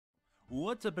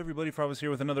What's up, everybody? Fravas here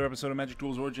with another episode of Magic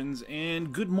Duels Origins,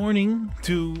 and good morning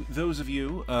to those of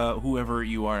you, whoever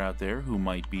you are out there, who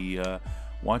might be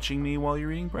watching me while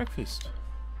you're eating breakfast.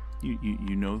 You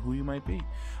know who you might be.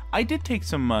 I did take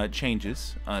some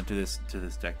changes to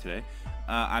this deck today.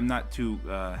 I'm not too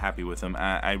happy with them.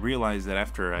 I realized that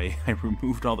after I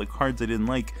removed all the cards I didn't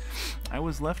like, I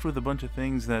was left with a bunch of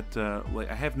things that like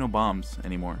I have no bombs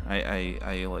anymore.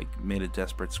 I like made a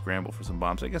desperate scramble for some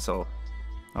bombs. I guess I'll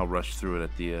rush through it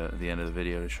at the end of the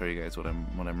video to show you guys what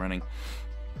I'm running.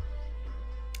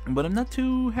 But I'm not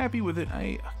too happy with it.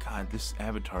 God, this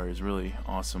avatar is really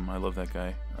awesome. I love that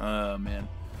guy. Man.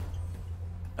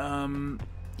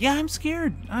 Yeah, I'm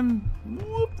scared. Let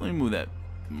me move that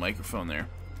microphone there.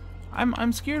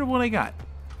 I'm scared of what I got.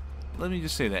 Let me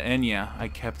just say that. And yeah, I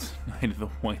kept Knight of the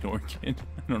White Orchid.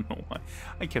 I don't know why.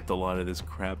 I kept a lot of this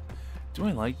crap. Do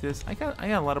I like this? I got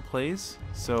a lot of plays,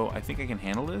 so I think I can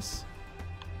handle this.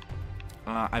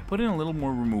 I put in a little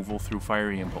more removal through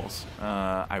Fiery Impulse.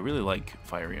 I really like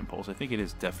Fiery Impulse. I think it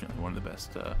is definitely one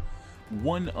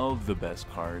of the best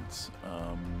cards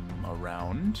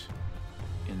around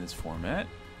in this format.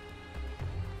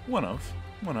 One of.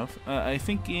 I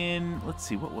think in, let's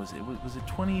see, what was it? Was it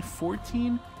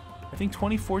 2014? I think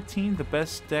 2014, the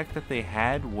best deck that they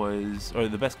had was, or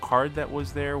the best card that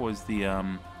was there was the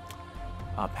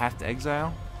Path to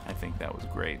Exile. I think that was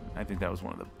great. I think that was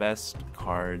one of the best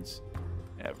cards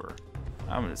ever.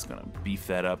 I'm just gonna beef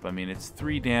that up. I mean, it's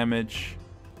 3 damage,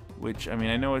 which, I mean,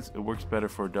 I know it works better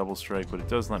for a double strike, but it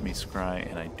does let me scry,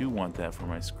 and I do want that for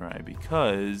my scry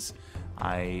because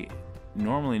I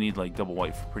normally need like double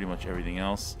white for pretty much everything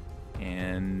else,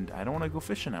 and I don't want to go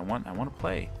fishing. I want to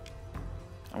play.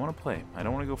 I want to play. I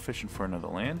don't want to go fishing for another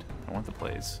land. I want the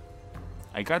plays.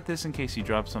 I got this in case he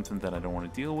drops something that I don't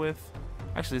want to deal with.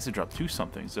 Actually, this would drop 2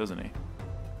 somethings, doesn't he?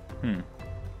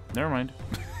 Never mind.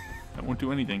 I won't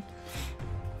do anything.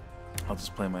 I'll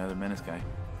just play my other menace guy.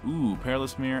 Ooh,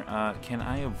 Perilous Mirror. Can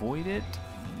I avoid it?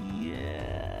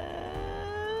 Yeah,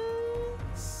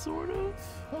 sort of.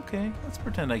 Okay, let's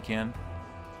pretend I can.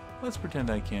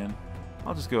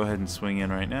 I'll just go ahead and swing in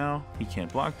right now. He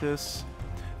can't block this.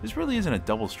 This really isn't a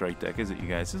double strike deck, is it, you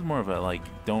guys? This is more of a, like,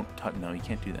 don't touch. No, you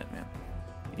can't do that, man.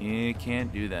 You can't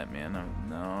do that, man.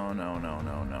 No.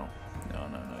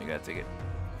 You gotta take it.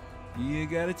 You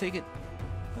gotta take it.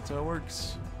 That's how it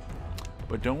works.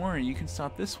 But don't worry, you can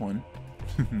stop this one.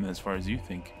 As far as you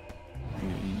think.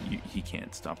 He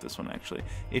can't stop this one, actually.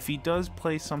 If he does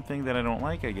play something that I don't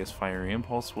like, I guess Fiery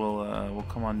Impulse will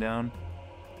come on down.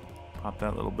 Pop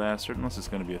that little bastard, unless it's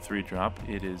going to be a 3-drop.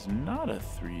 It is not a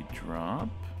 3-drop.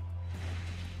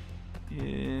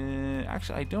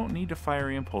 Actually, I don't need to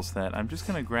Fiery Impulse that. I'm just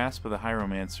going to Grasp with a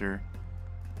Hieromancer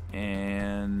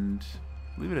and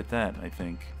leave it at that, I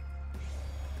think.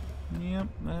 Yep,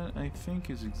 that I think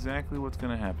is exactly what's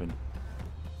going to happen.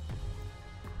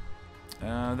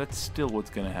 That's still what's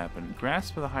going to happen.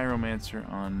 Grasp with a Hieromancer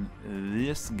on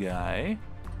this guy.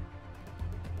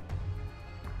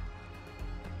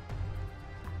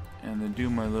 And then do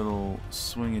my little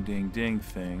swing-a-ding-ding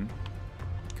thing.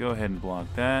 Go ahead and block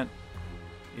that.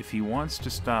 If he wants to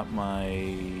stop my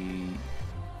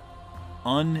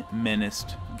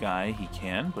unmenaced guy, he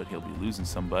can, but he'll be losing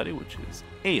somebody, which is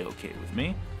A-okay with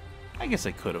me. I guess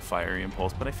I could have Fiery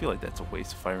Impulse, but I feel like that's a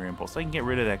waste of Fiery Impulse. I can get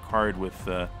rid of that card with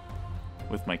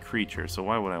my creature, so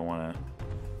why would I want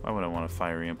to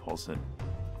Fiery Impulse it?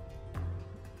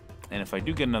 And if I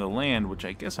do get another land, which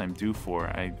I guess I'm due for,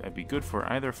 I'd be good for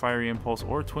either Fiery Impulse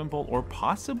or Twin Bolt, or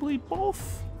possibly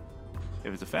both.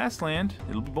 If it's a fast land,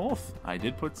 it'll be both. I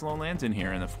did put slow lands in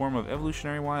here in the form of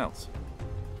Evolutionary Wilds.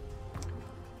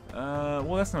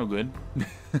 Well, that's no good.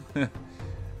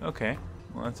 Okay,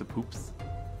 well, that's a poops.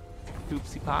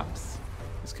 Poopsie pops.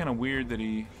 It's kind of weird that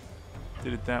he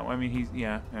did it that way. I mean,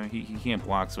 he can't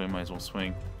block, so he might as well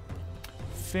swing.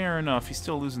 Fair enough. He's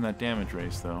still losing that damage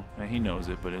race, though. He knows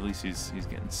it, but at least he's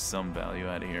getting some value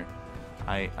out of here.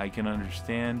 I can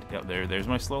understand. Yeah, there's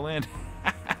my slow land.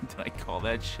 Did I call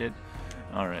that shit?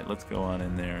 All right, let's go on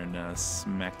in there and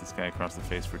smack this guy across the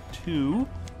face for 2.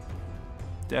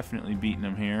 Definitely beating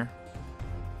him here.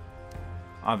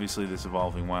 Obviously, this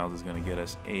Evolving Wild is going to get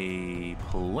us a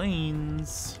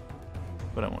Plains,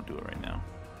 but I won't do it right now.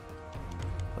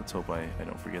 Let's hope I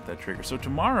don't forget that trigger. So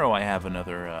tomorrow I have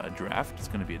another draft. It's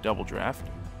going to be a double draft.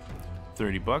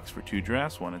 $30 for 2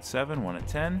 drafts, one at 7, one at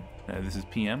 10. This is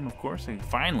PM, of course. I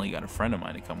finally got a friend of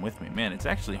mine to come with me. Man, it's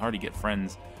actually hard to get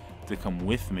friends to come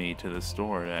with me to the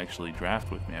store to actually draft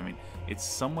with me. I mean, it's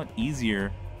somewhat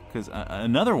easier because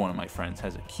another one of my friends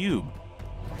has a cube.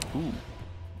 Ooh,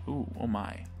 oh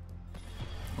my.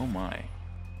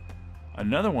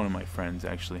 Another one of my friends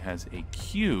actually has a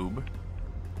cube,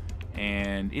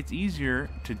 and it's easier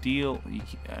to deal.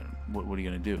 What are you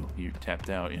gonna do? You're tapped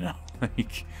out, you know.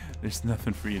 Like, there's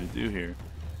nothing for you to do here.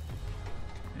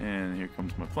 And here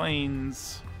comes my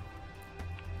planes.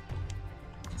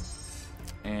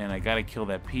 And I gotta kill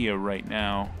that Pia right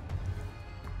now.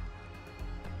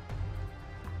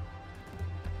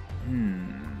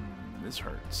 This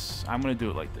hurts. I'm gonna do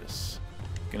it like this.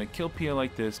 Gonna kill Pia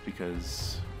like this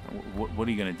because what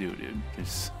are you gonna do, dude?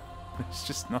 There's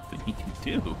just nothing he can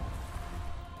do.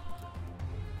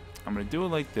 I'm gonna do it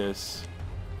like this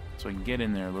so I can get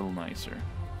in there a little nicer.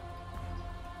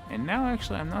 And now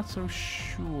actually I'm not so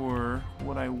sure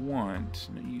what I want.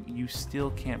 You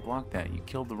still can't block that. You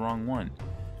killed the wrong one.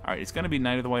 Alright, it's gonna be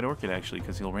Knight of the White Orchid actually,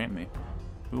 because he'll ramp me.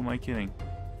 Who am I kidding?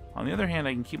 On the other hand,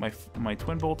 I can keep my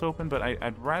Twin Bolt open, but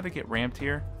I'd rather get ramped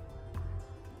here.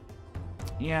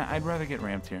 Yeah, I'd rather get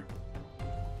ramped here.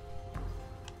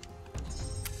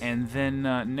 And then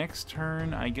next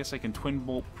turn, I guess I can Twin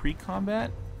Bolt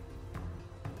pre-combat.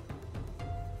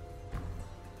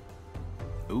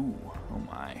 Ooh, oh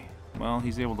my. Well,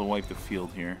 he's able to wipe the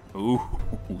field here. Ooh,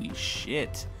 holy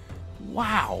shit.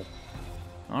 Wow.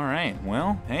 Alright,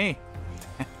 well, hey.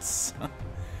 That's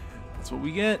what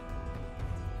we get.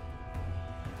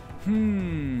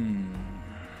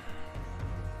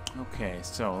 Okay,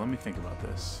 so let me think about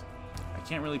this. I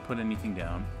can't really put anything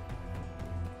down.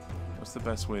 What's the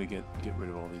best way to get rid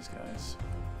of all these guys?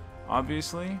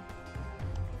 Obviously,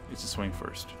 it's a swing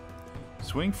first.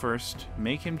 Swing first,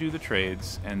 make him do the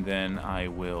trades, and then I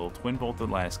will Twin Bolt the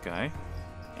last guy,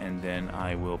 and then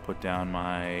I will put down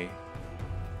my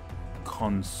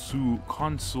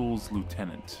Consul's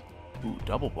Lieutenant. Ooh,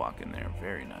 double block in there.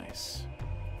 Very nice.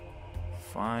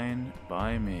 Fine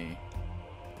by me.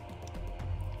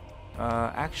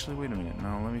 Actually, wait a minute.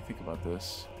 No, let me think about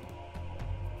this.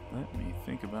 Let me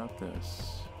think about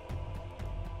this.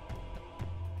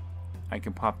 I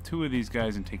can pop 2 of these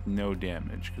guys and take no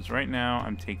damage, because right now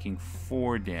I'm taking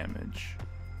 4 damage.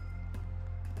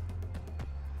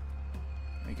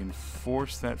 I can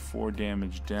force that 4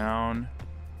 damage down.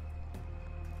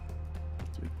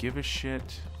 Do I give a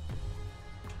shit?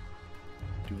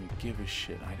 Do I give a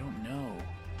shit? I don't know.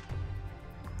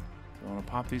 Do I want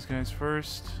to pop these guys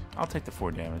first? I'll take the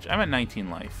 4 damage. I'm at 19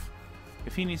 life.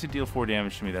 If he needs to deal 4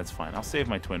 damage to me, that's fine. I'll save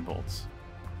my Twin Bolts.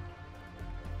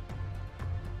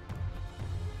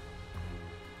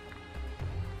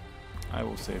 I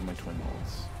will save my Twin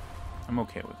Bolts. I'm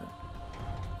okay with it.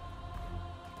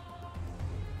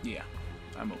 Yeah,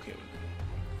 I'm okay with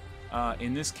it.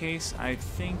 In this case, I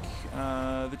think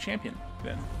the champion,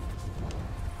 then.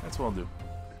 That's what I'll do.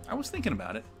 I was thinking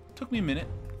about it. Took me a minute.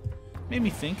 Made me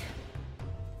think.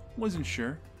 Wasn't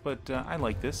sure, but I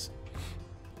like this.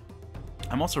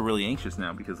 I'm also really anxious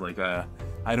now because, like,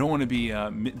 I don't want to be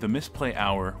the misplay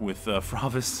hour with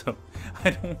Fravas, so I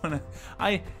don't want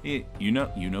to. You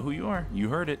know who you are. You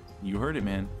heard it. You heard it,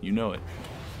 man. You know it.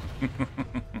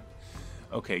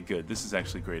 Okay, good. This is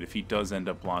actually great. If he does end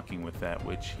up blocking with that,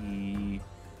 which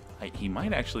he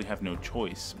might actually have no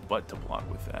choice but to block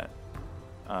with that.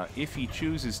 If he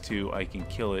chooses to, I can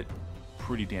kill it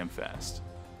pretty damn fast.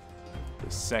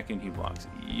 The second he blocks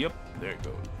it. Yep, there it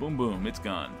goes. Boom, boom, it's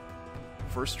gone.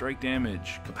 First strike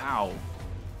damage. Kapow.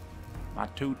 My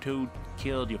 2-2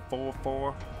 killed you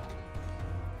 4-4.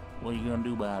 What are you gonna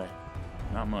do about it?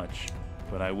 Not much.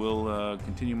 But I will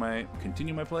continue my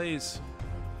plays.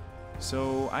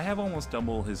 So I have almost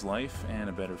double his life and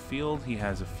a better field. He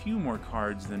has a few more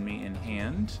cards than me in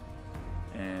hand.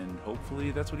 And hopefully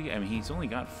that's what I mean, he's only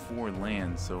got 4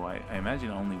 lands, so I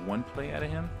imagine only 1 play out of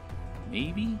him.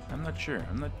 Maybe? I'm not sure.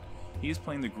 He is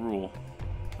playing the Gruul.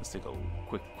 Let's take a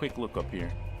quick look up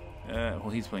here. Well,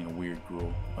 he's playing a weird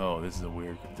Gruul. Oh, this is a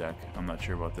weird deck. I'm not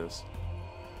sure about this.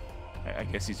 I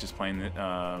guess he's just playing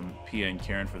Pia and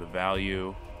Karen for the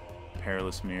value.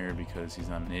 Perilous Mirror because he's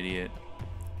not an idiot.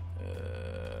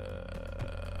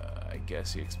 I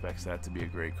guess he expects that to be a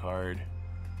great card.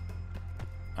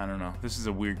 I don't know. This is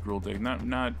a weird Gruul deck. Not.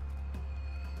 I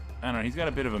don't know. He's got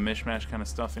a bit of a mishmash kind of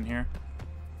stuff in here.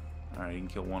 All right, he can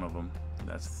kill one of them.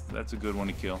 That's a good one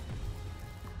to kill.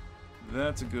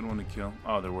 That's a good one to kill.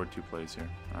 Oh, there were 2 plays here.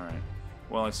 All right.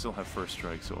 Well, I still have first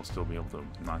strike, so I'll still be able to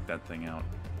knock that thing out.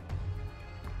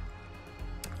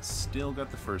 Still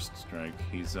got the first strike.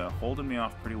 He's holding me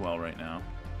off pretty well right now.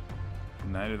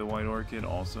 Knight of the White Orchid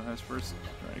also has first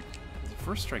strike.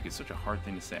 First strike is such a hard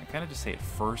thing to say. I kind of just say it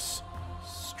first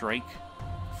strike.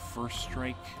 First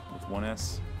strike with 1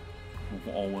 S.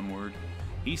 All one word.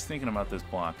 He's thinking about this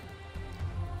block.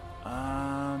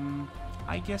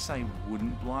 I guess I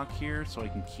wouldn't block here, so I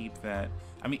can keep that.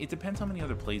 I mean, it depends how many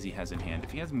other plays he has in hand.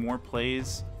 If he has more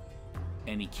plays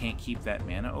and he can't keep that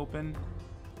mana open,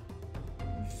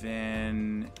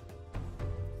 then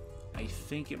I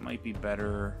think it might be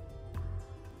better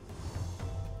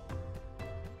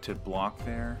to block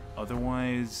there.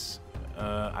 Otherwise,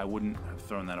 I wouldn't have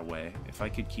thrown that away. If I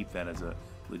could keep that as a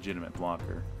legitimate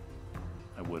blocker,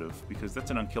 I would have, because that's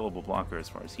an unkillable blocker as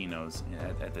far as he knows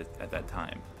at that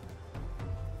time.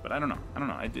 But I don't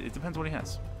know. It depends what he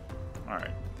has.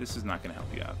 Alright, this is not going to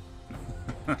help you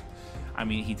out. I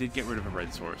mean, he did get rid of a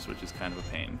red source, which is kind of a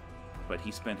pain. But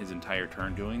he spent his entire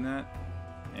turn doing that,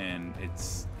 and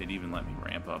it even let me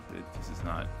ramp up. This is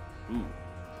not... Ooh.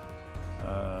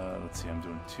 Let's see, I'm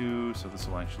doing 2, so this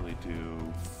will actually do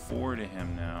 4 to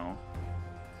him now.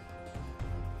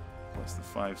 Plus the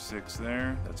 5, 6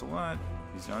 there. That's a lot.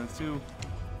 He's down to 2.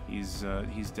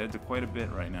 He's dead to quite a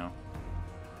bit right now.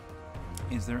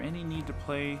 Is there any need to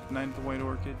play Knight of the White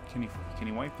Orchid? Can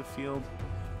he wipe the field?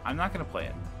 I'm not going to play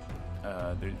it.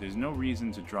 There's no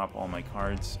reason to drop all my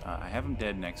cards. I have him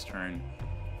dead next turn,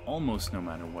 almost no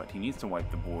matter what. He needs to wipe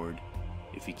the board.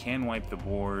 If he can wipe the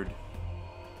board,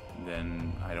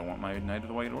 then I don't want my Knight of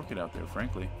the White Orchid out there,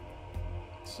 frankly.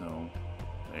 So,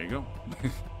 there you go.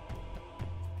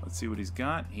 Let's see what he's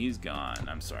got. He's gone.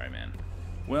 I'm sorry, man.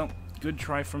 Well, good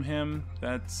try from him.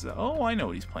 That's... oh, I know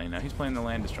what he's playing now. He's playing the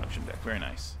Land Destruction deck. Very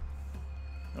nice.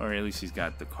 Or at least he's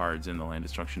got the cards in the Land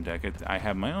Destruction deck. I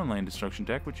have my own Land Destruction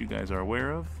deck, which you guys are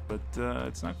aware of, but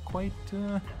it's not quite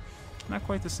the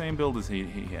same build as he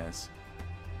has.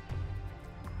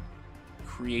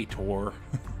 Creator.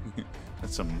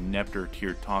 That's some Nepter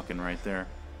tier talking right there.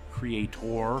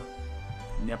 Creator.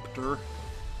 Nepter.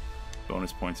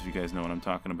 Bonus points if you guys know what I'm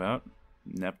talking about.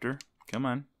 Nepter. Come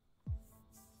on.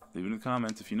 Leave it in the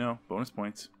comments if you know. Bonus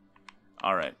points.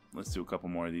 Alright, let's do a couple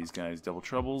more of these guys. Double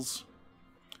Troubles.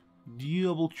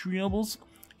 Double Troubles.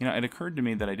 You know, it occurred to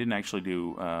me that I didn't actually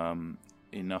do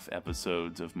enough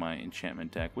episodes of my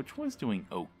enchantment deck, which was doing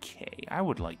okay. I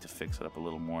would like to fix it up a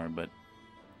little more, but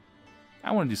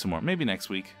I want to do some more. Maybe next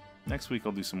week. Next week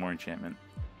I'll do some more enchantment.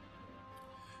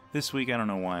 This week I don't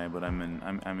know why, but I'm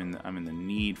in the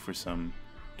need for some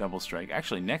double strike.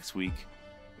 Actually, next week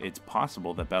it's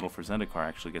possible that Battle for Zendikar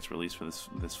actually gets released for this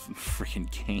freaking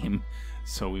game,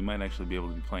 so we might actually be able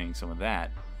to be playing some of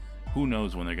that. Who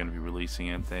knows when they're going to be releasing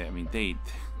it?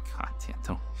 God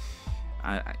damn,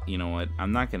 you know what?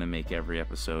 I'm not going to make every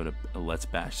episode a Let's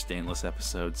Bash Stainless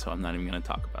episode, so I'm not even going to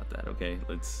talk about that. Okay,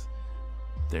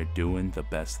 they're doing the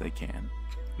best they can.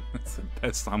 That's the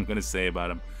best I'm going to say about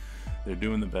them. They're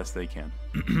doing the best they can.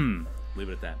 Leave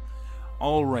it at that.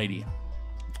 Alrighty.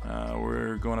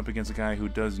 We're going up against a guy who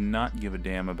does not give a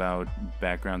damn about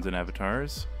backgrounds and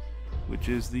avatars, which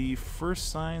is the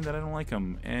first sign that I don't like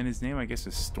him. And his name, I guess,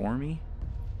 is Stormy.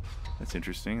 That's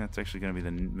interesting. That's actually going to be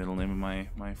the middle name of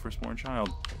my firstborn child.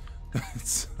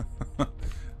 It's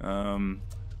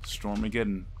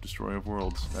Stormageddon, Destroyer of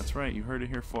Worlds. That's right. You heard it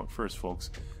here first, folks.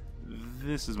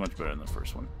 This is much better than the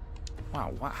first one.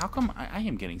 Wow, how come I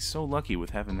am getting so lucky with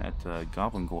having that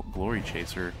Goblin Glory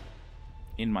Chaser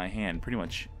in my hand pretty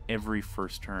much every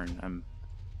first turn. I'm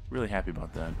really happy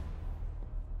about that.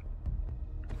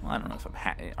 Well, I don't know if I'm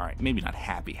happy. All right, maybe not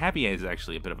happy. Happy is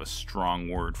actually a bit of a strong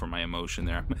word for my emotion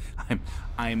there.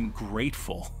 I'm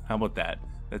grateful. How about that?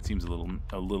 That seems a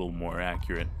little more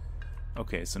accurate.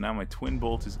 Okay, so now my Twin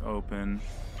Bolt is open.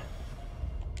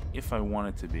 If I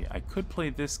wanted to be, I could play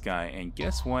this guy, and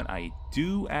guess what? I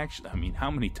do actually. I mean, how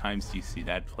many times do you see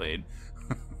that played?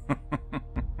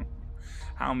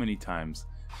 How many times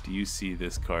do you see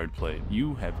this card played?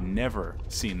 You have never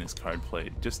seen this card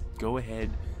played. Just go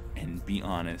ahead and be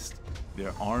honest.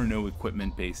 There are no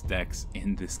equipment-based decks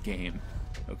in this game.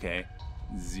 Okay?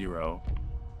 0.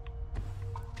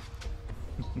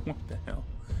 What the hell?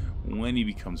 When he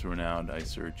becomes renowned, I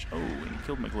search. Oh, and he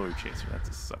killed my Glory Chaser. That's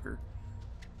a sucker.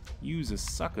 Use a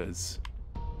suckers.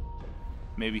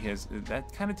 Maybe he has.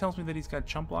 That kind of tells me that he's got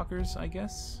chump blockers, I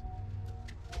guess.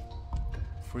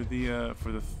 For the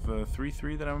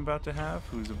 3/3 that I'm about to have,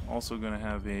 who's also going to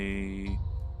have an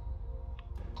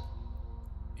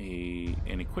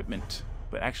equipment,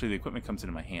 but actually the equipment comes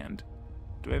into my hand.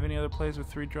 Do I have any other plays with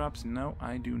 3 drops? No,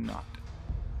 I do not.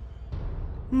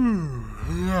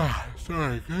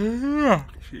 Sorry.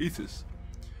 Jesus.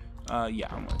 Yeah,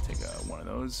 I'm going to take one of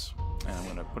those, and I'm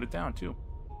going to put it down too.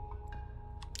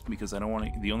 Because I don't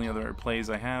want to. The only other plays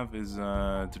I have is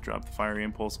to drop the Fiery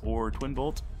Impulse or Twin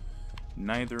Bolt.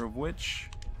 Neither of which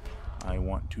I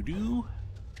want to do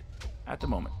at the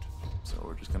moment. So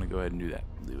we're just going to go ahead and do that.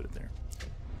 Leave it there.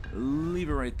 Leave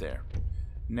it right there.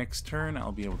 Next turn,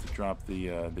 I'll be able to drop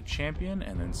the champion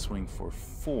and then swing for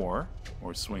 4,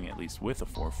 or swing at least with a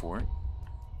 4/4.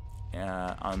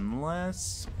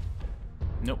 Unless,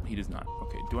 nope, he does not.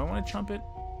 Okay, do I want to chump it?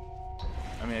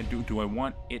 I mean, do I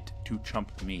want it to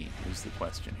chump me? Is the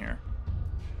question here.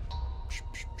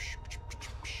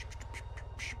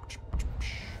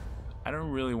 I don't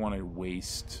really want to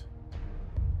waste.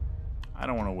 I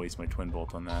don't want to waste my twin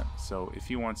bolt on that. So if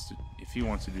he wants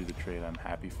to do the trade, I'm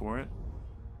happy for it.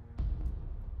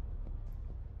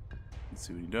 Let's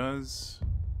see what he does.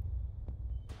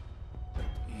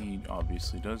 He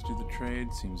obviously does do the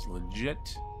trade. Seems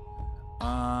legit.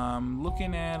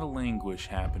 Looking at a languish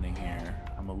happening here.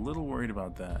 I'm a little worried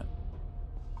about that.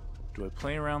 Do I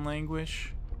play around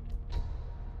languish?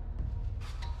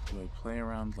 Do I play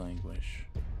around languish?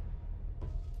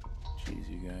 Jeez,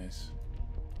 you guys.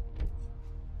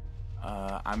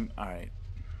 I'm alright.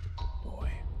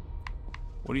 Boy.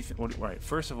 What do you think? Alright,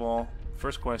 first of all,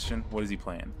 first question, what is he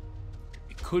playing?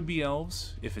 It could be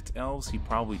elves. If it's elves, he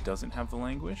probably doesn't have the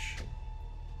languish.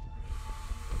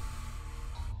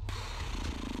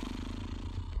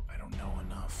 I don't know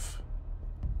enough.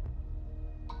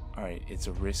 Alright, it's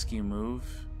a risky move.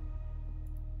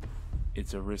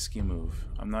 It's a risky move.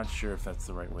 I'm not sure if that's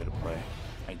the right way to play.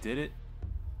 I did it.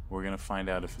 We're gonna find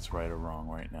out if it's right or wrong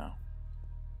right now.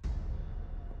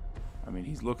 I mean,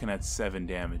 he's looking at 7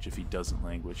 damage if he doesn't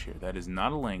languish here. That is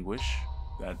not a languish.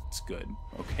 That's good.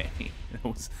 Okay.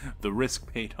 The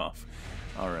risk paid off.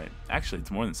 Alright. Actually, it's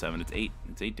more than 7. It's 8.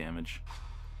 It's 8 damage.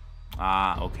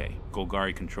 Ah, okay.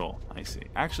 Golgari control. I see.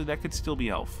 Actually, that could still be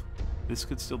elf. This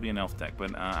could still be an elf deck,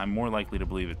 but I'm more likely to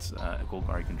believe it's a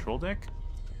Golgari control deck.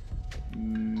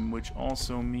 Which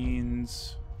also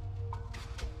means...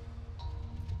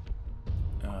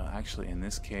 actually, in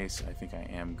this case, I think I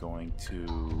am going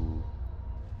to...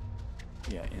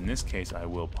 Yeah, in this case, I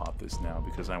will pop this now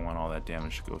because I want all that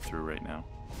damage to go through right now.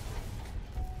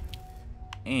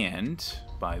 And,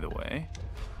 by the way,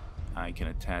 I can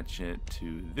attach it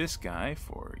to this guy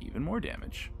for even more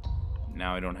damage.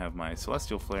 Now I don't have my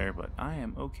Celestial Flare, but I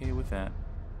am okay with that.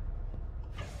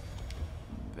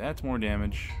 That's more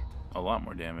damage. A lot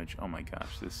more damage. Oh my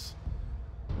gosh, this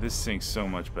syncs so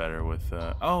much better with...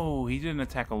 oh, he didn't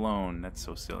attack alone. That's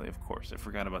so silly, of course. I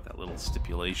forgot about that little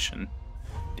stipulation.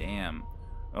 Damn.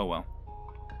 Oh well.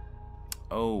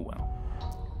 Oh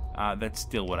well. That's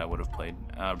still what I would have played,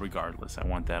 regardless. I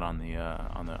want that on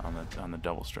the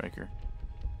double striker,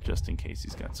 just in case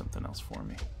he's got something else for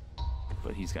me.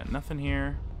 But he's got nothing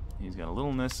here. He's got a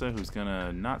little Nissa who's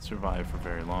gonna not survive for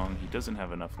very long. He doesn't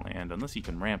have enough land, unless he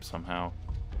can ramp somehow.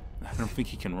 I don't think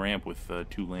he can ramp with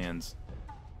 2 lands.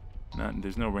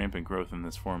 There's no rampant growth in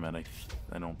this format,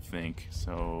 I don't think.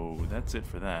 So that's it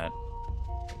for that.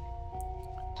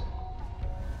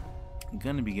 I'm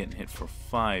gonna be getting hit for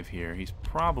 5 here. He's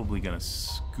probably gonna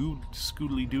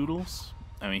scoodly doodles.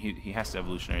 I mean, he has to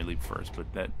evolutionary leap first,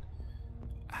 but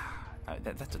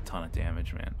that's a ton of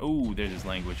damage, man. Oh, there's his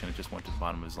language, and it just went to the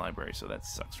bottom of his library, so that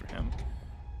sucks for him.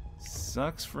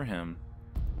 Sucks for him.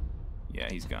 Yeah,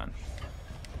 he's gone.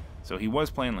 So he was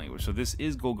playing language. So this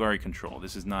is Golgari control.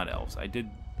 This is not elves.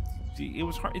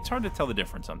 It's hard to tell the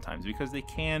difference sometimes because they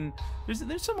can.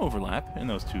 There's some overlap in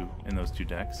those two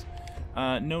decks.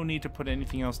 No need to put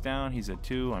anything else down. He's at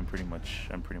 2. I'm pretty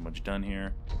much done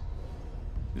here.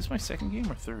 This is my 2nd game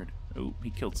or 3rd? Oh,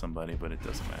 he killed somebody, but it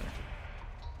doesn't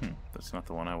matter. That's not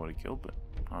the one I would have killed, but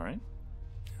all right.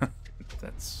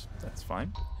 that's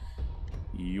fine.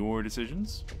 Your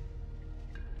decisions.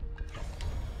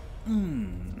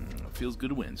 Feels good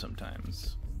to win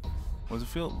sometimes. Did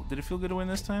it feel good to win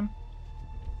this time?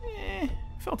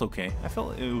 Felt okay. I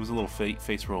felt it was a little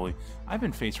face rolly. I've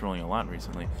been face rolling a lot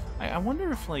recently. I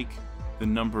wonder if like the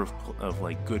number of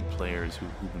like good players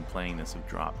who've been playing this have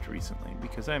dropped recently,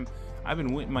 because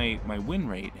my win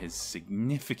rate has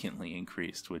significantly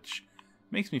increased, which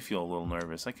makes me feel a little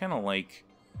nervous. I kind of like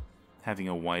having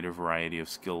a wider variety of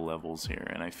skill levels here,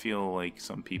 and I feel like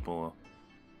some people.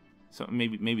 So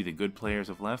maybe the good players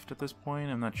have left at this point.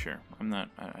 I'm not sure.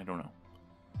 I don't know.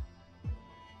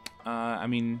 I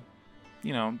mean,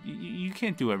 you know, you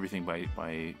can't do everything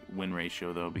by win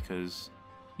ratio though, because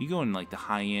you go in like the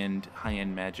high end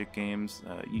Magic games.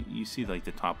 You see like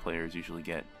the top players usually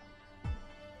get,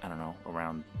 I don't know,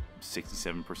 around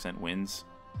 67% wins.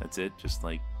 That's it, just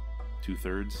like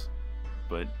 2/3.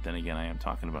 But then again, I am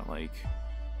talking about like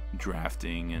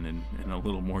drafting and in a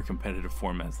little more competitive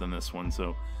formats than this one.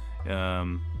 So.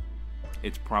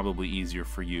 It's probably easier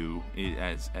for you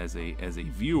as a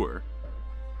viewer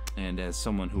and as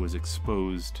someone who is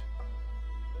exposed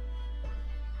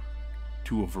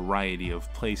to a variety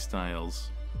of play styles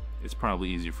it's probably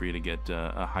easier for you to get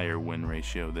a higher win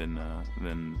ratio than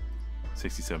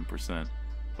 67%.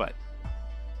 But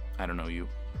I don't know you,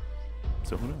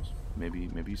 so who knows? Maybe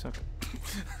you suck.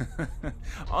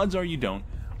 Odds are you don't.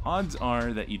 Odds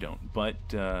are that you don't. But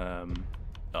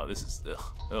oh, this is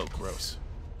oh, gross.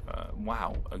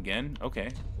 Wow, again? Okay.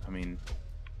 I mean,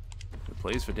 the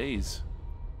plays for days.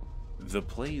 The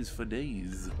plays for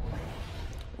days.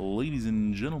 Ladies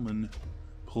and gentlemen,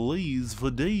 plays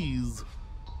for days.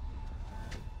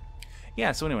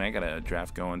 Yeah, so anyway, I got a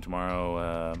draft going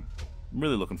tomorrow.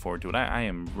 Really looking forward to it. I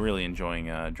am really enjoying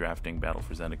drafting Battle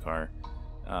for Zendikar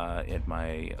at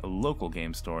my local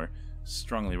game store.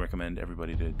 Strongly recommend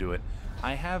everybody to do it.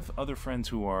 I have other friends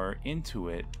who are into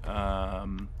it.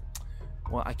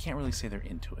 Well, I can't really say they're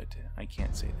into it. I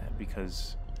can't say that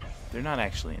because they're not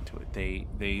actually into it.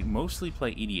 They mostly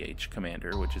play EDH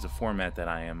Commander, which is a format that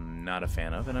I am not a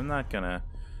fan of, and I'm not gonna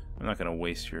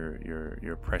waste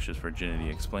your precious virginity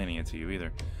explaining it to you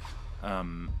either.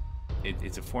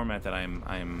 It's a format that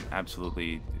I'm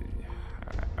absolutely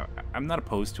I'm not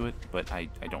opposed to it, but I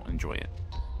don't enjoy it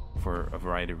for a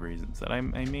variety of reasons that I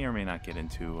may or may not get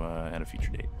into at a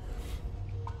future date.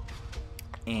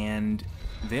 And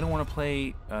they don't want to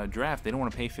play draft. They don't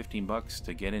want to pay $15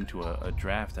 to get into a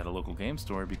draft at a local game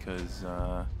store because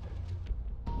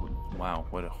wow,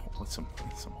 what's some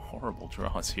horrible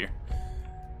draws here.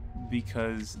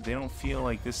 Because they don't feel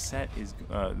like this set is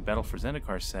the Battle for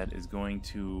Zendikar set is going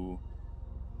to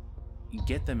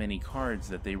get them any cards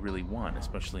that they really want,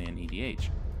 especially in EDH.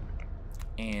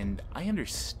 And I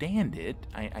understand it.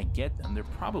 I get them. They're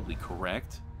probably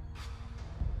correct.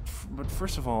 But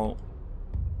first of all,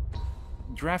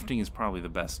 drafting is probably the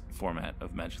best format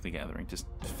of Magic the Gathering. Just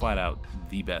flat out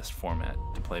the best format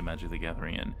to play Magic the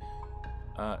Gathering in.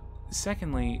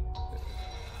 Secondly,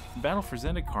 Battle for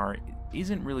Zendikar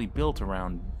isn't really built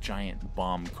around giant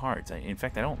bomb cards. In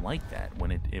fact, I don't like that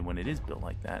when it is built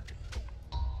like that.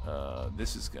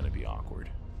 This is going to be awkward.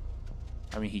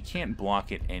 I mean, he can't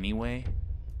block it anyway.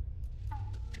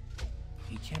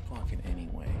 He can't block it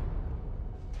anyway.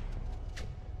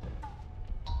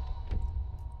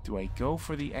 Do I go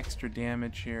for the extra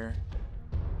damage here?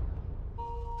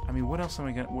 I mean, what else am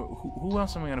I gonna? Who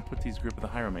else am I gonna put these Grip of the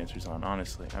Hieromancers on?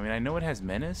 Honestly, I mean, I know it has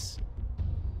Menace,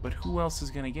 but who else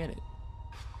is gonna get it?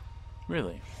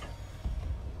 Really?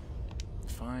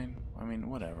 Fine. I mean,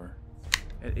 whatever.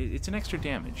 It's an extra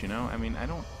damage, you know. I mean, I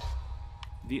don't.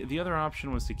 The other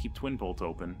option was to keep Twin Bolt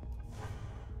open.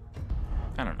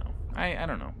 I don't know. I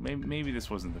don't know. Maybe this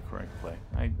wasn't the correct play.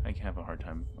 I have a hard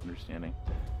time understanding.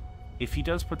 If he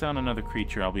does put down another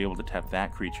creature, I'll be able to tap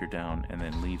that creature down and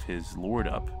then leave his Lord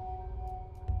up.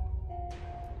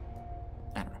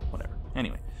 I don't know, whatever.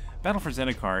 Anyway, Battle for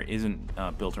Zendikar isn't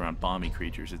built around bomby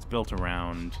creatures. It's built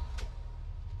around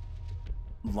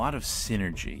a lot of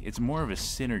synergy. It's more of a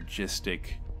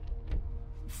synergistic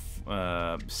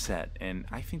set, and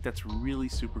I think that's really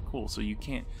super cool. So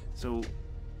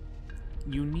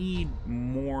you need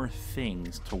more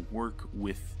things to work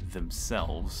with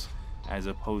themselves as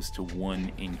opposed to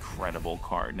one incredible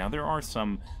card. Now, there are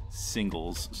some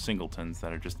singletons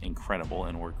that are just incredible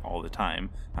and work all the time.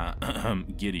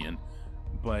 Gideon.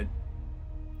 But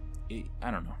I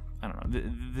don't know.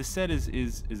 The set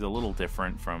is a little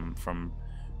different from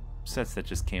sets that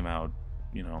just came out,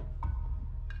 you know,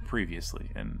 previously,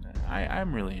 and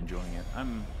I'm really enjoying it.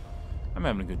 I'm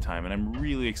having a good time, and I'm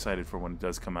really excited for when it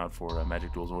does come out for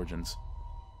Magic Duels Origins.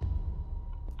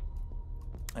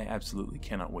 I absolutely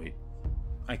cannot wait.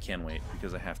 I can wait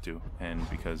because I have to, and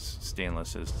because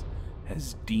Stainless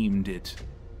has deemed it,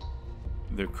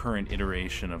 the current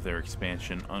iteration of their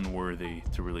expansion, unworthy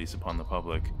to release upon the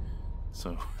public.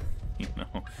 So, you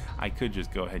know, I could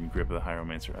just go ahead and Grip the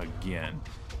Hieromancer again.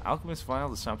 Alchemist Vial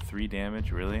to stop 3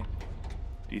 damage, really?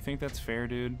 Do you think that's fair,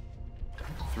 dude?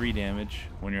 3 damage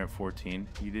when you're at 14.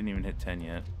 You didn't even hit 10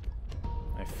 yet.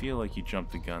 I feel like you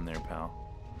jumped the gun there, pal.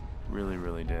 Really,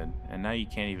 really did. And now you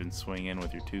can't even swing in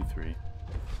with your 2-3.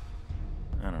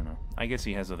 I don't know. I guess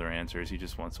he has other answers. He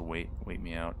just wants to wait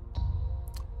me out.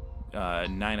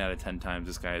 9 out of 10 times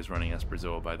this guy is running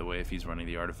Esperzoa, by the way, if he's running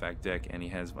the artifact deck and he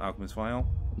has Alchemist Vial.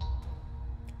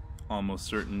 Almost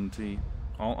certainly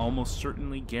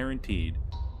guaranteed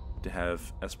to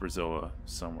have Esperzoa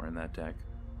somewhere in that deck.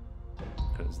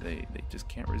 Because they just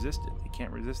can't resist it. They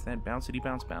can't resist that bouncity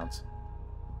bounce.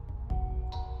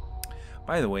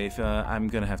 By the way, if I'm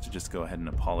going to have to just go ahead and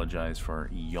apologize for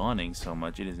yawning so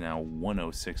much. It is now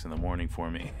 1:06 in the morning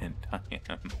for me, and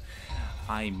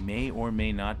I may or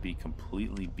may not be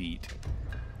completely beat.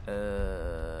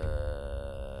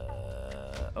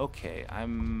 Okay,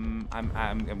 I'm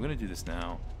going to do this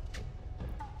now.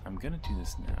 I'm gonna do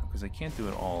this now because I can't do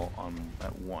it all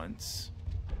at once.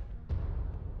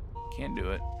 Can't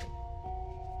do it.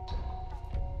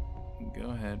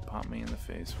 Go ahead, pop me in the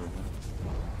face with it.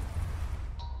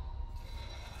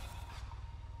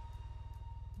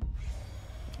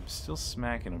 I'm still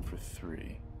smacking him for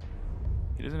 3.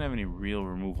 He doesn't have any real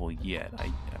removal yet.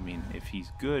 I mean, if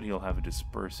he's good, he'll have a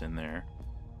disperse in there.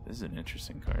 This is an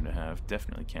interesting card to have.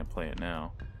 Definitely can't play it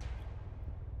now.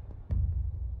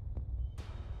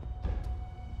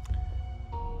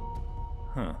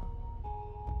 Huh.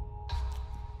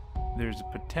 There's a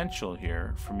potential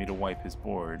here for me to wipe his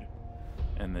board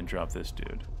and then drop this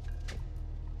dude.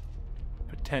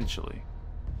 Potentially.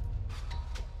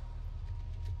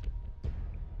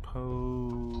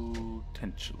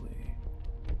 Potentially.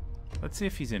 Let's see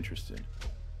if he's interested.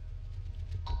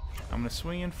 I'm gonna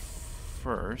swing in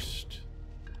first.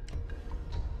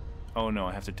 Oh no,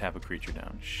 I have to tap a creature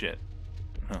down. Shit.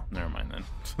 Oh, never mind then.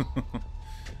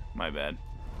 My bad.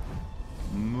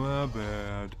 My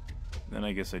bad. Then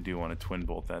I guess I do want to twin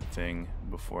bolt that thing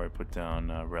before I put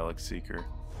down Relic Seeker,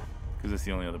 because that's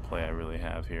the only other play I really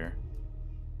have here.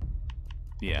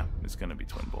 Yeah, it's gonna be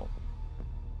twin bolt.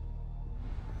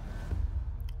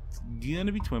 It's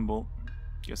gonna be twin bolt.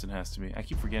 Guess it has to be. I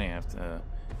keep forgetting I have to.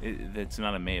 It's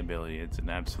not a May ability. It's an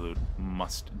absolute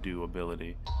must-do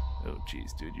ability. Oh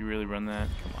jeez, dude, you really run that?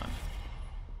 Come on,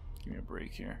 give me a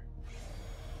break here.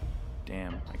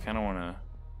 Damn, I kind of want to.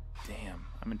 Damn,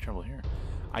 I'm in trouble here.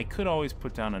 I could always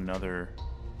put down another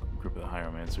Grip of the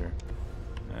Hieromancer.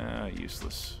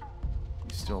 Useless.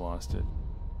 You still lost it.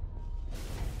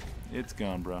 It's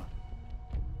gone, bro.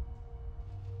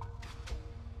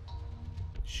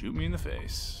 Shoot me in the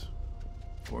face.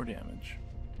 4 damage.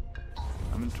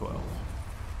 I'm in 12.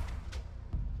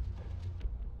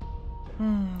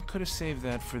 Could have saved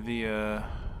that for the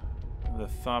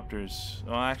Thopters.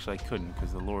 Well, actually I couldn't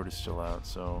because the Lord is still out,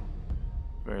 so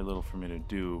very little for me to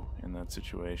do in that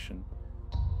situation.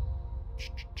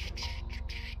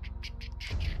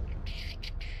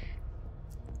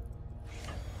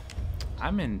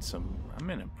 I'm in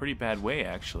a pretty bad way,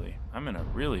 actually. I'm in a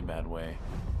really bad way.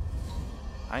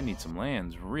 I need some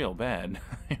lands real bad.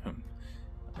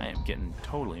 I am getting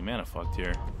totally mana fucked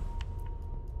here.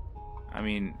 I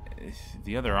mean,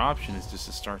 the other option is just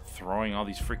to start throwing all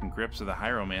these freaking grips of the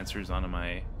Hieromancers onto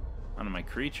my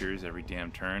creatures every damn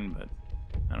turn, but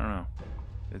I don't know.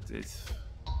 It's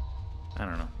I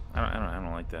don't know. I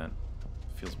don't like that.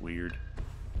 It feels weird.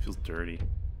 It feels dirty.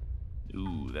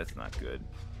 Ooh, that's not good.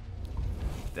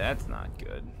 That's not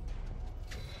good.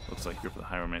 Looks like Grip of the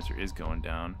Hieromancer is going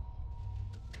down.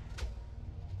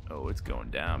 Oh, it's going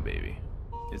down, baby.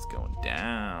 It's going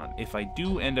down. If I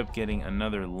do end up getting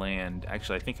another land,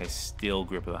 actually, I think I still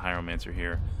Grip of the Hieromancer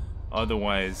here.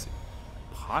 Otherwise,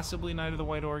 possibly Knight of the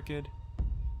White Orchid.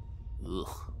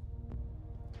 Ugh.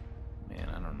 Man,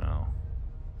 I don't know.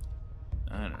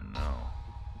 I don't know.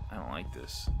 I don't like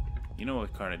this. You know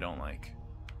what card I don't like?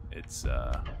 It's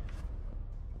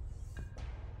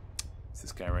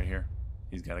this guy right here.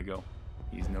 He's gotta go.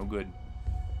 He's no good.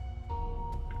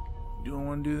 Do I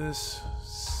want to do this?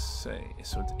 Say,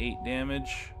 so it's 8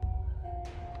 damage.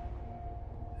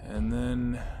 And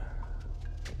then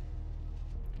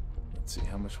let's see,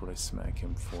 how much would I smack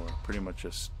him for? Pretty much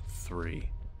just 3.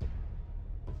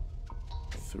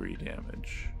 3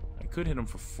 damage. I could hit him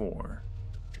for 4.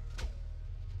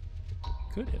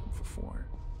 Could hit him for 4.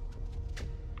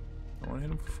 I want to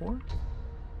hit him for 4?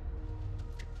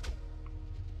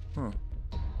 Huh.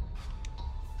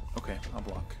 Okay, I'll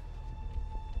block.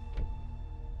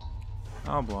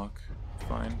 I'll block.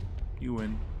 Fine. You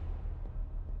win.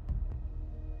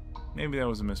 Maybe that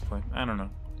was a misplay. I don't know.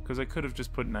 Because I could have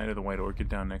just put Knight of the White Orchid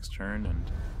down next turn and...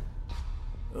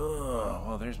 Ugh,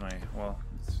 well, there's my... Well,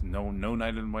 it's no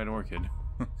Knight of the White Orchid.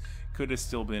 Could have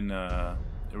still been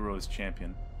Ero's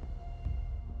champion.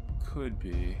 Could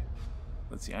be.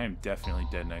 Let's see, I am definitely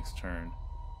dead next turn.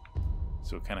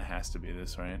 So it kind of has to be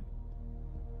this, right?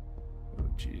 Oh,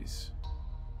 jeez.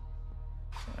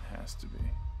 It has to be.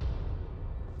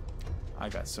 I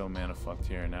got so mana fucked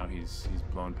here, and now he's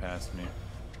blown past me.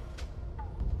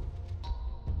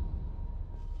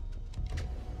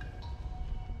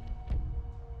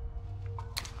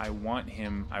 I want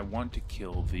to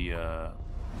kill the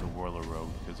Whirler Rogue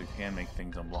because it can make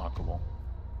things unblockable.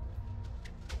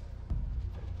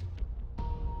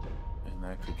 And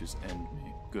that could just end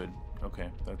me. Good. Okay,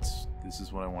 this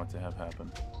is what I want to have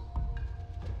happen.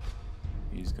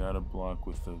 He's got to block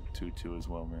with the 2/2 as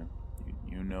well, man.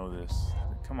 You know this.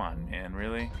 Come on, man,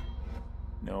 really?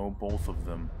 No, both of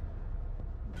them.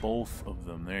 Both of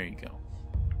them. There you go.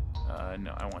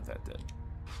 No, I want that dead.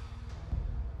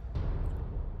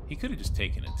 He could have just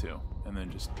taken it too, and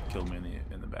then just killed me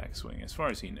in the backswing, as far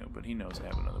as he knew. But he knows I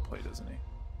have another play, doesn't he?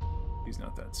 He's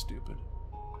not that stupid.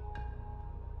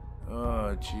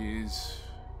 Oh, jeez.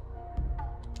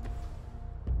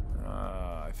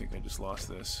 I think I just lost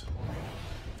this.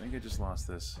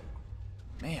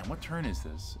 Man, what turn is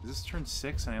this? Is this turn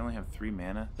 6 and I only have 3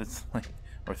 mana? That's like,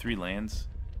 or 3 lands?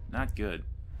 Not good.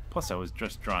 Plus I was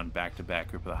just drawn back-to-back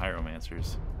Grip of the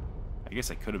Hieromancers. I guess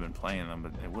I could have been playing them,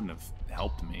 but it wouldn't have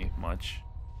helped me much.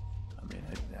 I mean,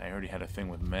 I already had a thing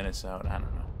with Menace out. I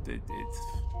don't know.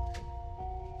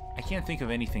 I can't think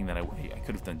of anything that I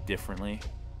could have done differently.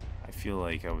 I feel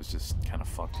like I was just kind of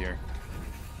fucked here.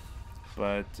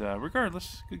 But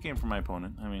regardless, good game for my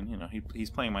opponent. I mean, you know, he's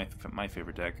playing my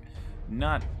favorite deck.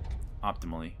 Not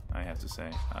optimally, I have to say.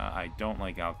 I don't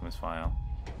like Alchemist File,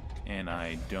 and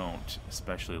I don't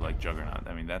especially like Juggernaut.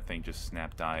 I mean, that thing just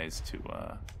snap dies to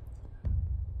a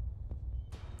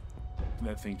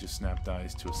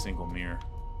single mirror,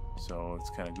 so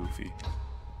it's kind of goofy.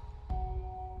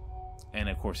 And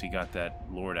of course, he got that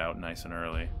Lord out nice and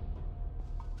early.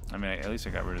 I mean, at least I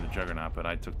got rid of the Juggernaut, but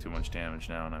I took too much damage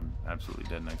now, and I'm absolutely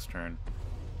dead next turn.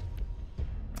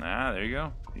 Ah, there you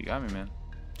go. You got me, man.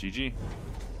 GG.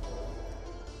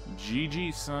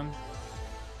 GG, son.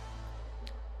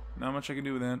 Not much I can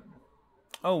do with that.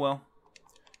 Oh well.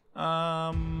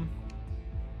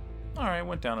 Alright,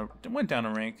 went down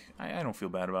a rank. I don't feel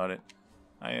bad about it.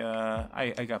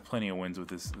 I got plenty of wins with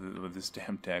this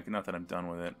damn deck. Not that I'm done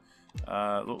with it.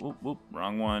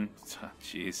 Wrong one.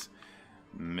 Jeez.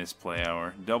 Misplay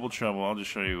hour. Double trouble. I'll just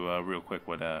show you real quick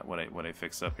what I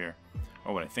fixed up here,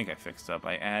 or what I think I fixed up.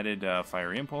 I added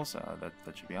Fiery Impulse.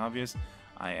 That should be obvious.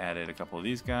 I added a couple of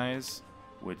these guys,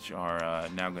 which are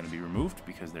now going to be removed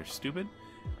because they're stupid.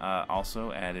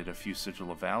 Also added a few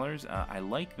Sigil of Valors. I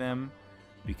like them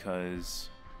because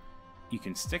you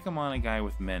can stick them on a guy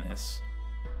with Menace.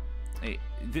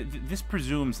 This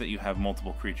presumes that you have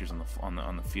multiple creatures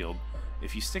on the field.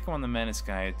 If you stick them on the Menace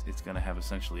guy, it's going to have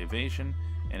essentially evasion,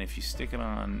 and if you stick it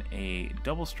on a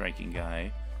double striking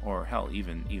guy, or hell,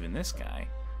 even this guy,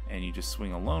 and you just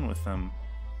swing alone with them,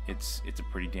 it's a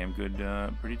pretty damn good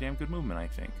movement, I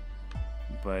think.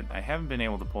 But I haven't been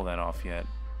able to pull that off yet.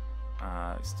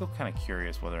 Still kind of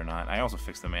curious whether or not. I also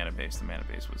fixed the mana base. The mana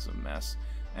base was a mess.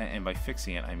 And by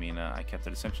fixing it, I mean I kept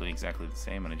it essentially exactly the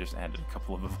same, and I just added a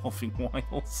couple of Evolving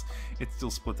Wilds. It's still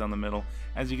split down the middle.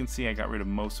 As you can see, I got rid of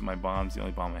most of my bombs. The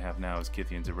only bomb I have now is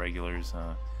Kythian's Irregulars,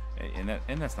 and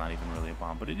that's not even really a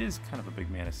bomb, but it is kind of a big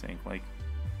mana sink. Like,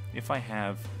 if I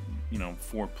have, you know,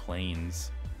 4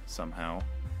 planes somehow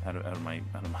out of my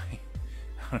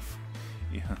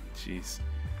yeah, jeez.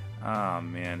 Ah,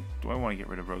 man. Do I want to get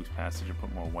rid of Rogue's Passage and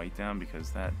put more white down?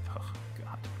 Because that, oh,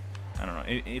 God. I don't know.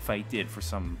 If I did, for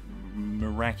some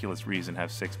miraculous reason,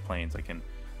 have 6 planes, I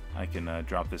can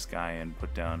drop this guy and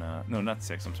put down no, not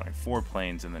 6. I'm sorry, 4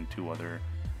 planes and then two other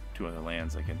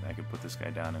lands. I could put this guy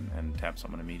down and tap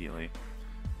someone immediately.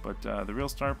 But the real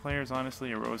star players,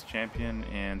 honestly, Aroa's Champion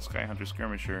and Skyhunter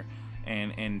Skirmisher,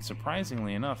 and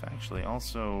surprisingly enough, actually,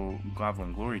 also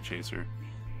Goblin Glory Chaser.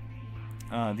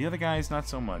 The other guys, not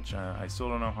so much. I still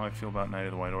don't know how I feel about Knight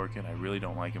of the White Orchid. I really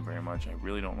don't like him very much. I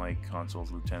really don't like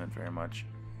Consul's Lieutenant very much.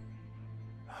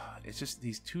 It's just,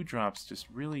 these 2-drops just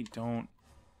really don't...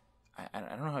 I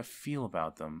don't know how I feel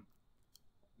about them.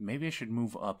 Maybe I should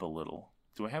move up a little.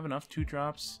 Do I have enough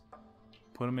 2-drops?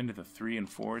 Put them into the 3 and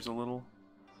 4s a little?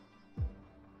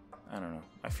 I don't know.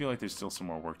 I feel like there's still some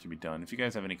more work to be done. If you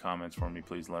guys have any comments for me,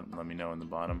 please let me know in the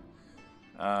bottom.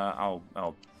 I'll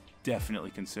definitely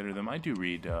consider them. I do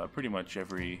read pretty much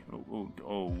every...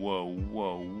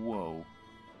 whoa.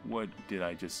 What did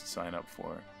I just sign up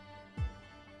for?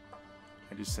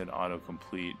 I just said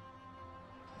autocomplete,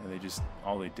 and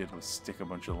all they did was stick a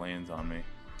bunch of lands on me.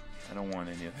 I don't want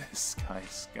any of this,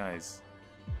 guys,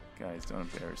 don't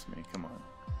embarrass me. Come on,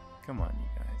 you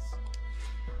guys.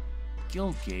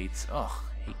 Guild Gates. Ugh,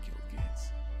 hate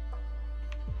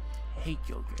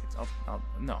Guild Gates.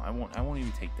 No, I won't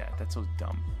even take that. That's so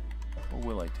dumb. What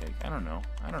will I take? I don't know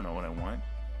what I want.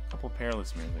 A couple of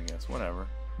Perilous Mirrors, I guess. Whatever.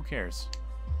 Who cares?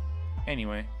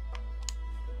 Anyway,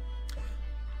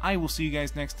 I will see you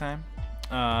guys next time.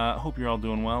 Hope you're all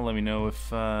doing well. Let me know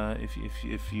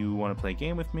if you want to play a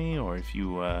game with me, or if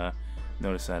you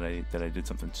notice that I did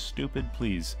something stupid.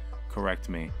 Please correct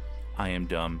me. I am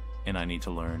dumb and I need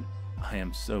to learn. I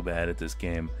am so bad at this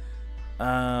game.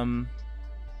 All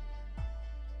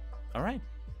right.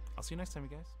 I'll see you next time, you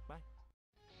guys. Bye.